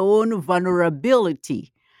see my own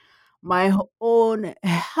vulnerability, my own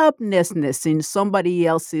helplessness in somebody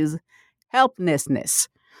else's helplessness.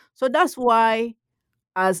 So that's why,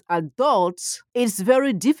 as adults, it's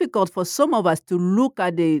very difficult for some of us to look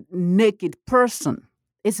at a naked person.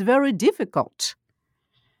 It's very difficult.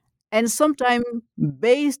 And sometimes,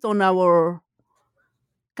 based on our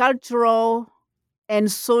cultural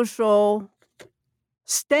and social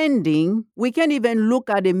standing, we can't even look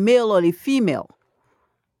at a male or a female.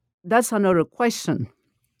 That's another question.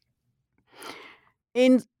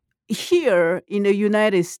 In Here in the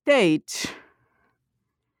United States,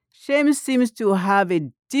 shame seems to have a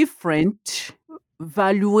different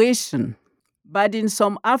valuation. But in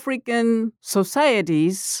some African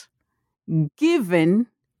societies, given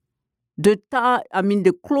the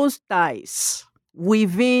close ties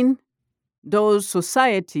within those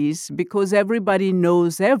societies, because everybody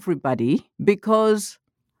knows everybody, because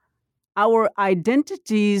our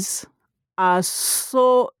identities are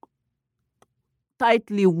so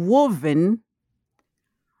tightly woven,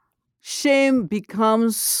 shame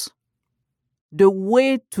becomes the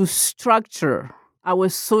way to structure our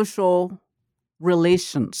social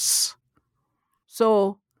relations.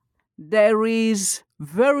 So there is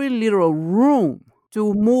very little room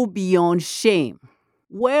to move beyond shame.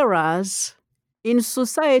 Whereas in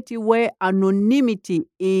society where anonymity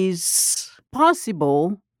is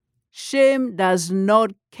possible, shame does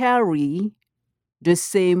not carry the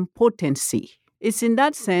same potency. It's in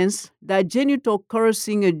that sense that genital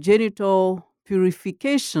cursing and genital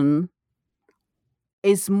purification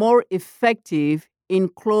is more effective in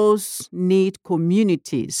close knit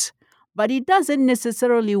communities, but it doesn't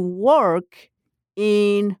necessarily work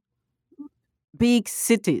in big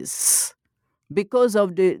cities because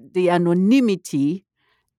of the anonymity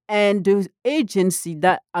and the agency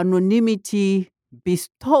that anonymity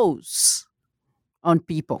bestows on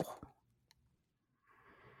people.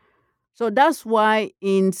 So that's why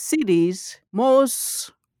in cities,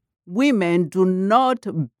 most women do not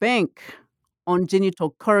bank on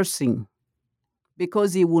genital cursing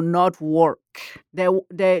because it will not work. They're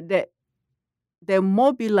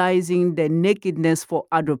mobilizing their nakedness for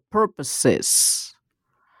other purposes.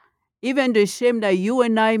 Even the shame that you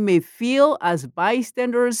and I may feel as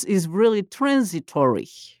bystanders is really transitory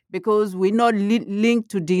because we're not linked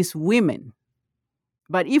to these women.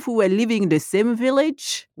 But if we were living in the same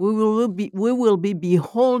village, we will be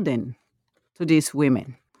beholden to these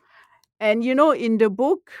women. And in the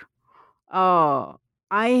book, uh,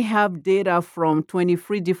 I have data from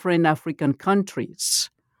 23 different African countries.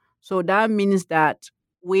 So that means that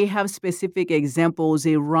we have specific examples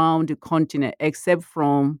around the continent, except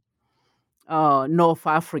from North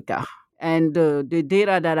Africa. And the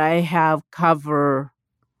data that I have cover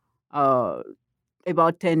uh,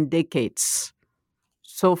 about 10 decades.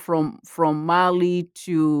 So from Mali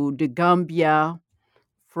to the Gambia,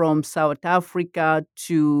 from South Africa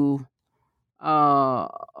to uh,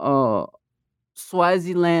 uh,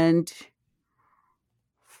 Swaziland,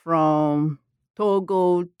 from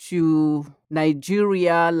Togo to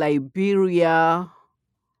Nigeria, Liberia.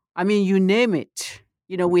 I mean, you name it.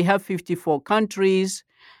 We have 54 countries.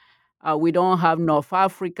 We don't have North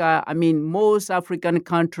Africa. I mean, most African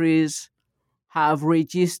countries have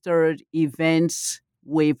registered events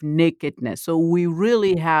with nakedness. So we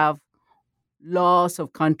really have lots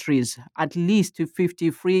of countries, at least to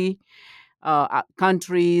 53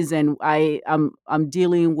 countries, and I'm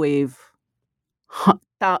dealing with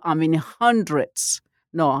hundreds,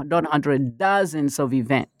 no, not hundred, dozens of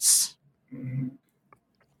events. Mhm.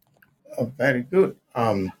 Very good.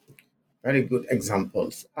 Very good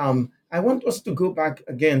examples. I want us to go back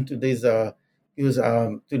again to this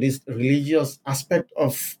religious aspect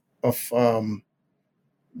of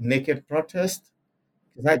naked protest,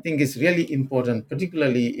 because I think it's really important,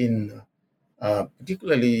 particularly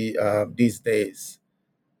these days.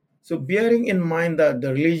 So, bearing in mind that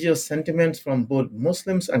the religious sentiments from both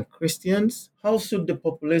Muslims and Christians, how should the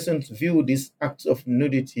populations view these acts of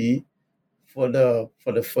nudity for the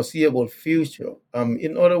foreseeable future?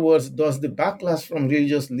 In other words, does the backlash from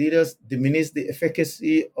religious leaders diminish the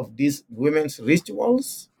efficacy of these women's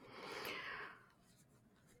rituals?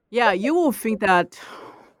 Yeah, you will think that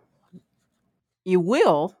it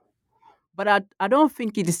will, but I don't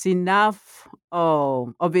think it is enough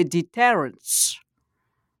of a deterrence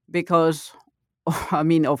because, I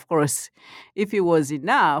mean, of course, if it was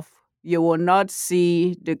enough, you will not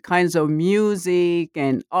see the kinds of music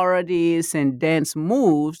and parodies and dance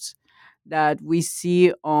moves that we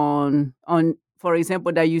see for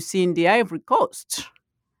example, that you see in the Ivory Coast.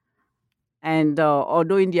 And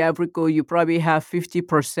although in the Ivory Coast you probably have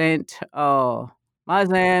 50%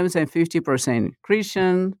 Muslims and 50%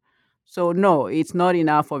 Christian, so no, it's not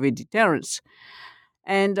enough of a deterrence.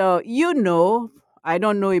 And I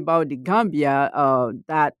don't know about the Gambia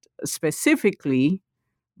that specifically,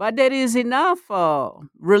 but there is enough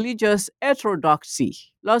religious heterodoxy.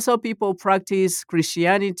 Lots of people practice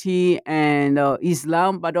Christianity and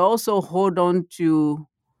Islam, but also hold on to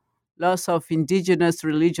lots of indigenous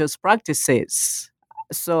religious practices.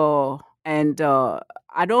 So, and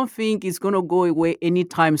I don't think it's going to go away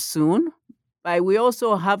anytime soon. But we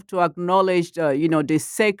also have to acknowledge, the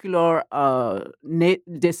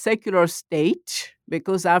secular state,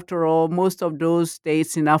 because after all, most of those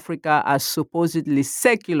states in Africa are supposedly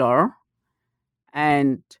secular,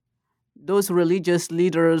 and those religious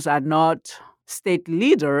leaders are not state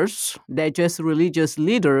leaders; they're just religious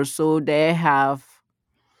leaders, so they have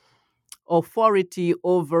authority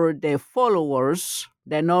over their followers.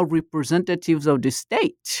 They're not representatives of the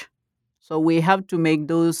state. So we have to make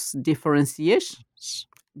those differentiations.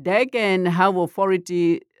 They can have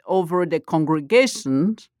authority over the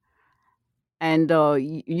congregation, and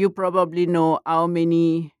you probably know how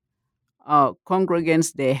many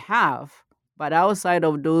congregants they have. But outside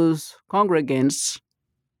of those congregants,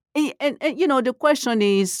 the question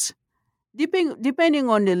is, depending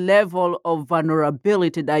on the level of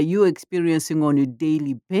vulnerability that you're experiencing on a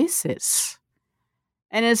daily basis.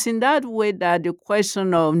 And it's in that way that the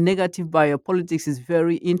question of negative biopolitics is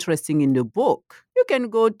very interesting in the book. You can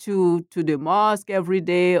go to the mosque every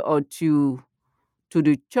day or to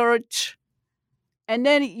the church, and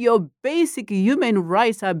then your basic human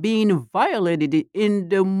rights are being violated in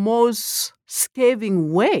the most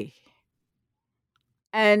scathing way.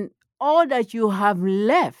 And all that you have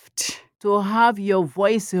left to have your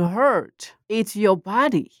voice heard, it's your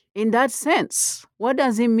body. In that sense, what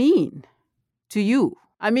does it mean to you?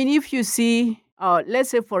 I mean, if you see,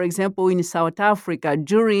 let's say, for example, in South Africa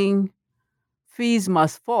during Fees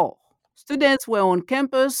Must Fall, students were on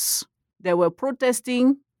campus, they were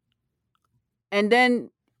protesting, and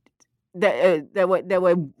then there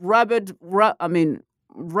were rubber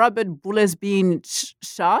bullets being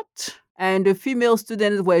shot, and the female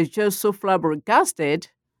students were just so flabbergasted.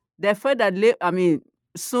 They felt that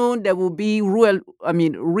soon there will be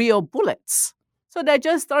real bullets. So they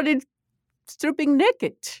just started stripping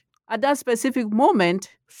naked. At that specific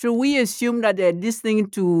moment, should we assume that they're listening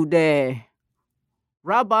to the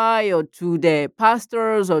rabbi or to the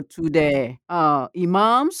pastors or to the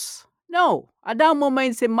imams? No. At that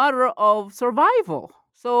moment, it's a matter of survival.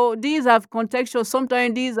 So these have contextual,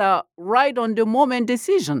 sometimes these are right on the moment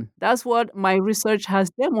decision. That's what my research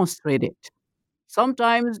has demonstrated.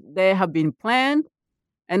 Sometimes they have been planned,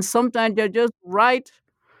 and sometimes they're just right,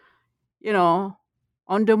 you know,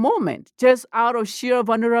 on the moment, just out of sheer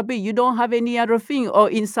vulnerability. You don't have any other thing. Or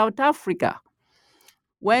in South Africa,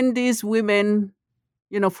 when these women,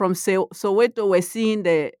 from Soweto were seeing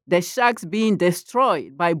the shacks being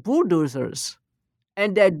destroyed by bulldozers,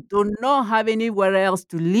 and they do not have anywhere else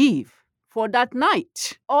to live for that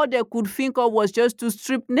night. All they could think of was just to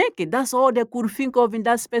strip naked. That's all they could think of in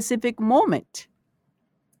that specific moment.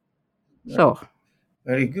 So,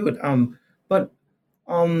 Very good. But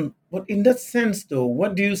in that sense, though,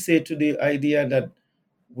 what do you say to the idea that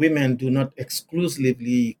women do not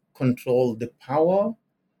exclusively control the power,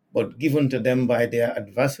 but given to them by their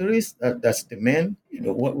adversaries? That's the men.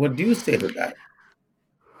 What do you say to that?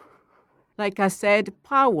 like I said,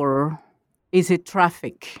 power is a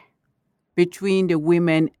traffic between the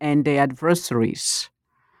women and the adversaries.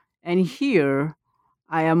 And here,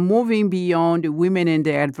 I am moving beyond the women and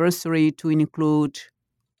the adversary to include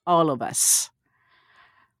all of us.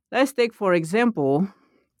 Let's take, for example,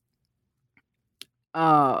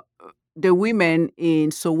 uh, the women in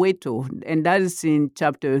Soweto, and that is in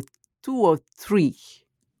chapter 2 or 3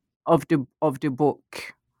 of the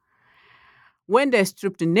book. When they're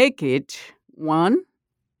stripped naked, one,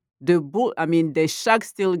 the shack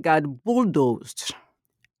still got bulldozed,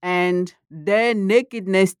 and their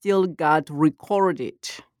nakedness still got recorded,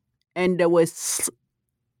 and it was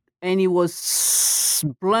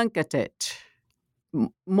blanketed.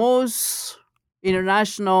 Most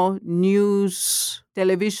international news,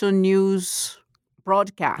 television news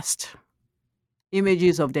broadcast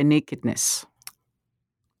images of their nakedness.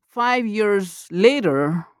 5 years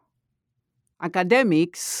later,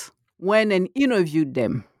 academics went and interviewed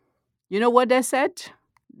them. You know what they said?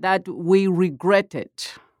 That we regretted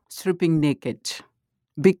stripping naked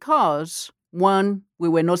because, one, we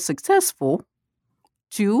were not successful.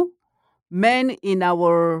 Two, men in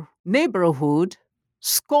our neighborhood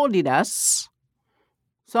scolded us.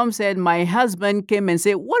 Some said, my husband came and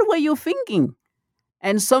said, what were you thinking?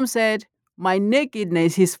 And some said, my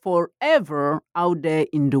nakedness is forever out there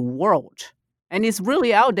in the world. And it's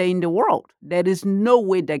really out there in the world. There is no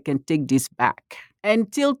way they can take this back.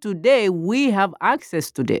 Until today, we have access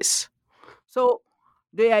to this. So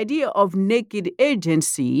the idea of naked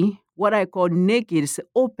agency, what I call naked, is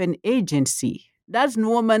open agency. That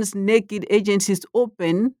woman's naked agency is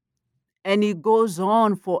open, and it goes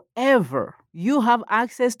on forever. You have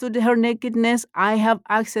access to her nakedness. I have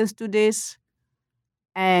access to this.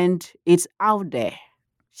 And it's out there.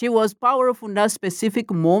 She was powerful in that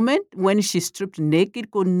specific moment when she stripped naked,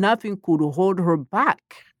 because nothing could hold her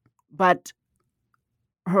back. But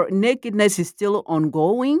her nakedness is still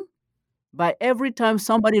ongoing. But every time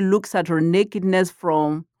somebody looks at her nakedness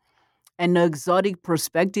from an exotic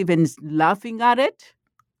perspective and is laughing at it,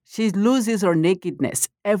 she loses her nakedness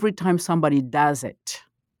every time somebody does it.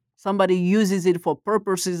 Somebody uses it for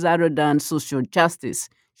purposes other than social justice.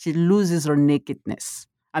 She loses her nakedness.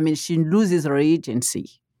 She loses her agency.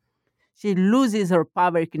 She loses her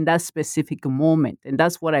power in that specific moment. And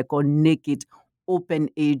that's what I call naked open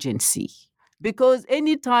agency. Because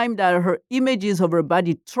anytime that her images of her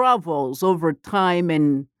body travels over time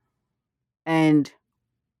and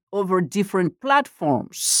over different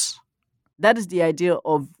platforms, That is the idea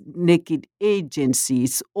of naked agency.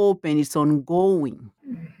 It's open, it's ongoing.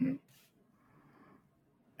 Mhm.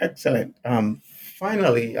 Excellent.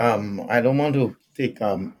 Finally, I don't want to take.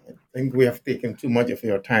 I think we have taken too much of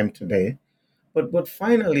your time today. But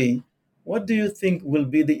finally, what do you think will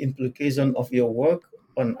be the implication of your work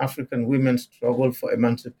on African women's struggle for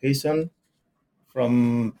emancipation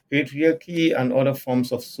from patriarchy and other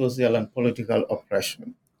forms of social and political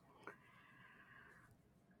oppression?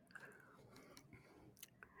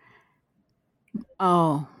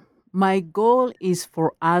 Oh, my goal is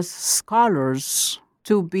for us scholars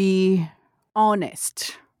to be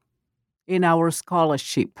honest in our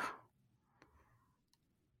scholarship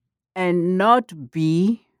and not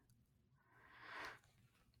be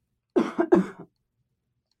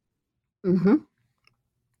Mhm.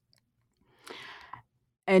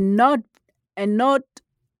 and not and not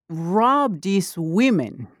rob these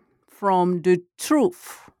women from the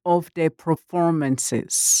truth of their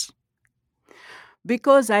performances,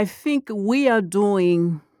 because I think we are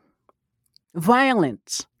doing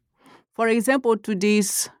violence, for example, to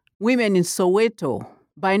these women in Soweto,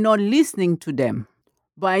 by not listening to them,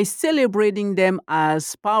 by celebrating them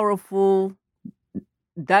as powerful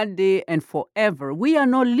that day and forever. We are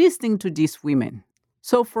not listening to these women.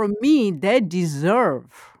 So for me, they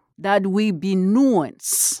deserve that we be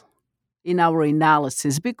nuanced in our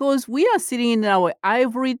analysis, because we are sitting in our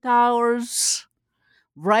ivory towers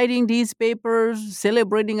writing these papers,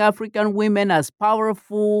 celebrating African women as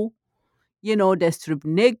powerful. They're stripped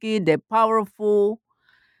naked, they're powerful.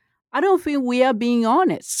 I don't think we are being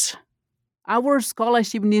honest. Our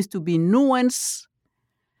scholarship needs to be nuanced.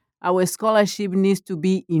 Our scholarship needs to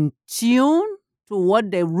be in tune to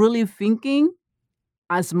what they're really thinking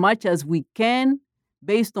as much as we can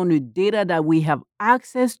based on the data that we have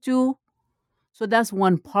access to. So that's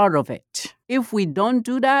one part of it. If we don't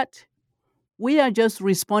do that, we are just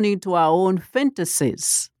responding to our own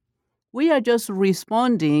fantasies. We are just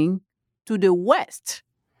responding to the West.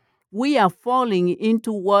 We are falling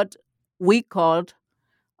into what we called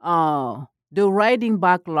the riding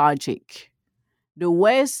back logic. The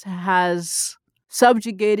West has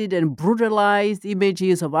subjugated and brutalized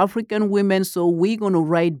images of African women, so we're going to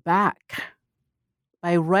ride back.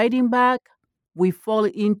 By riding back, we fall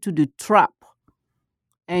into the trap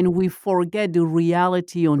and we forget the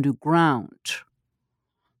reality on the ground.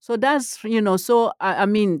 So I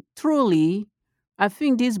mean, truly, I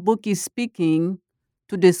think this book is speaking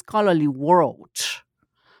to the scholarly world.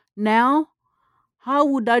 Now, how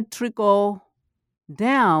would that trickle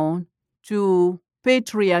down to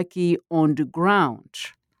patriarchy on the ground?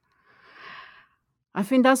 I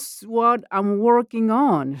think that's what I'm working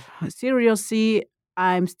on. Seriously,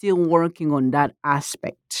 I'm still working on that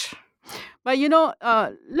aspect. But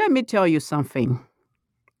let me tell you something.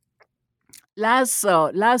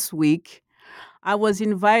 Last week, I was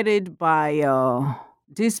invited by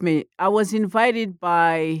I was invited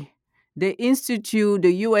by the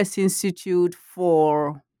U.S. Institute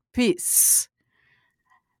for Peace,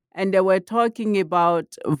 and they were talking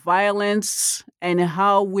about violence and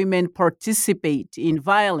how women participate in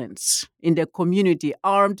violence in the community,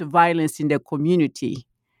 armed violence in the community.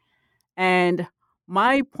 And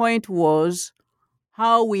my point was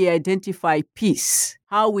how we identify peace,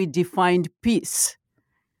 how we defined peace.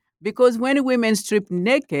 Because when women strip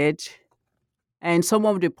naked, and some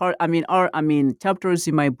of the chapters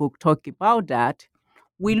in my book talk about that,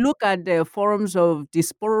 we look at the forms of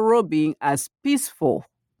diaspora being as peaceful,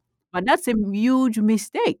 but that's a huge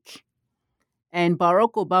mistake. And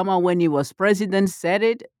Barack Obama, when he was president, said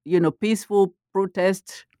it, peaceful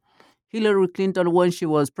protest. Hillary Clinton, when she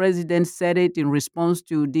was president, said it in response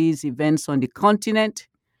to these events on the continent.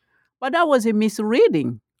 But that was a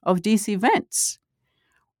misreading of these events.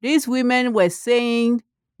 These women were saying,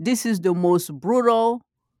 this is the most brutal,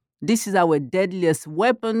 this is our deadliest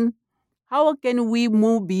weapon. How can we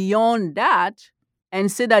move beyond that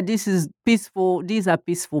and say that this is peaceful, these are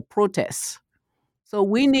peaceful protests? So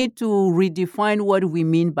we need to redefine what we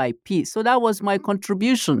mean by peace. So that was my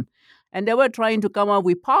contribution. And they were trying to come up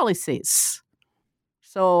with policies.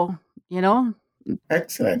 So,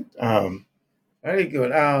 Excellent. Very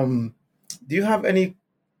good. Do you have any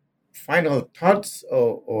final thoughts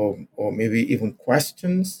or maybe even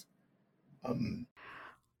questions? Um,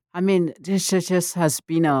 this just has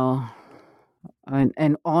been an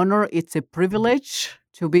honor. It's a privilege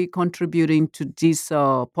to be contributing to this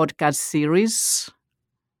podcast series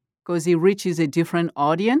because it reaches a different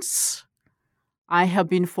audience. I have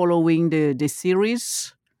been following the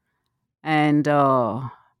series, and I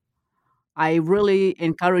really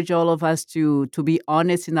encourage all of us to be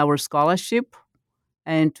honest in our scholarship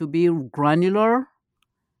and to be granular.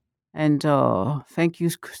 And thank you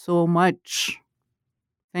so much.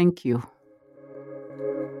 Thank you.